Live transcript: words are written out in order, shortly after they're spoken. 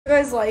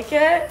guys like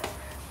it?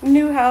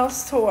 New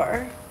house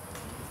tour.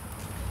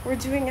 We're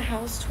doing a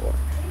house tour.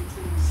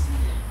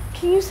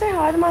 Can you say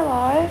hi to my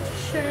live?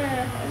 Sure.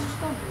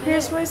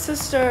 Here's my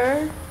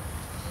sister.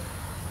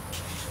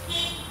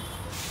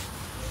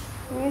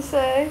 Let me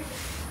say.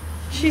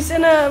 She's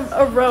in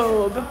a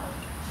robe.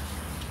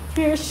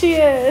 Here she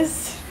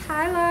is.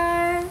 Hi,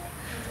 Live.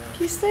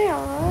 Can you stay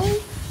on?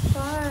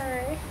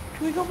 Bye.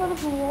 Can we go by the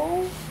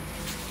pool?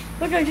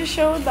 Look, I just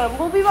showed them.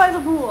 We'll be by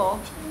the pool.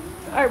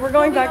 Alright, we're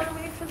going back.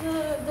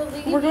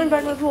 We're going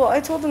back to the pool. I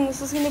told them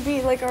this is going to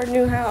be like our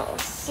new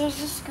house. There's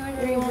this guy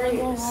that you want to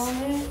go on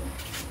it.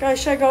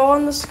 Guys, should I go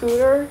on the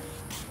scooter?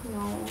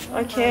 No.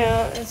 I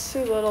can't. It's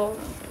too little.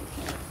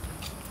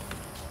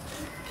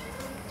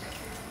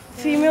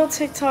 Female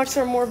TikToks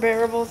are more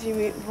bearable if you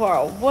meet.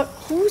 Wow, what?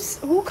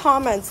 Who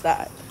comments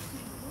that?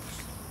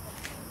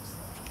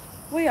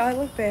 Wait, I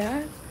look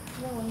bad.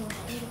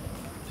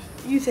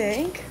 You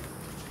think?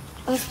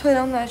 Let's put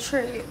on that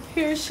shirt.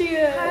 Here she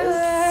is.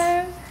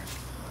 Hi, Liv.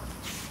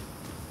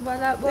 What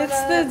up? What It's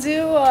up? the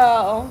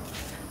duo.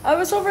 I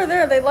was over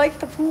there. They liked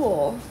the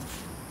pool.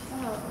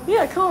 Oh.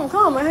 Yeah, come.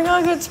 I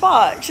got a good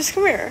spot. Just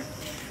come here.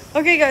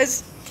 Okay,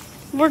 guys,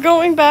 we're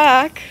going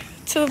back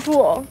to the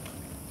pool.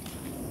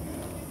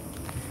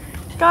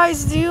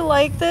 Guys, do you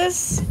like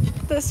this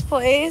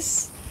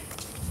place?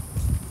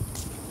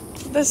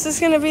 This is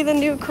gonna be the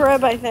new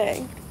crib, I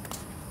think.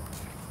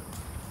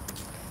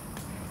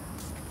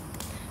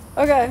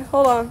 Okay,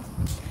 hold on.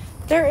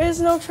 There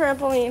is no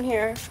trampoline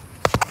here.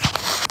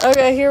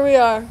 Okay, here we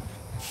are.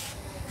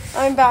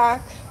 I'm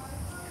back.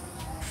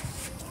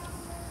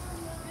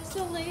 There's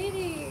a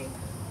lady.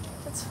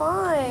 It's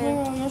fine.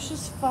 Oh, I almost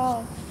just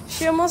fell.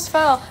 She almost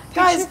fell.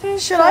 Guys, Picture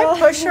should I fell.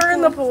 push her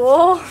in the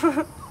pool?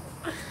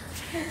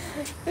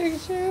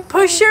 Picture.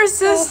 Push your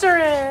sister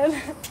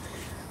in.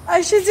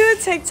 I should do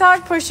a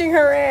TikTok pushing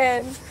her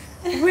in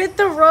with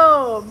the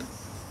robe.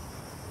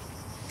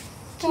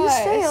 Can you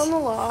stay on the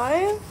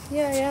live?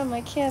 Yeah, I am.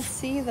 I can't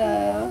see It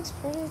though. looks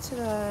pretty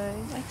today.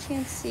 I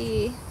can't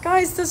see.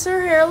 Guys, does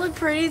her hair look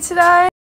pretty today?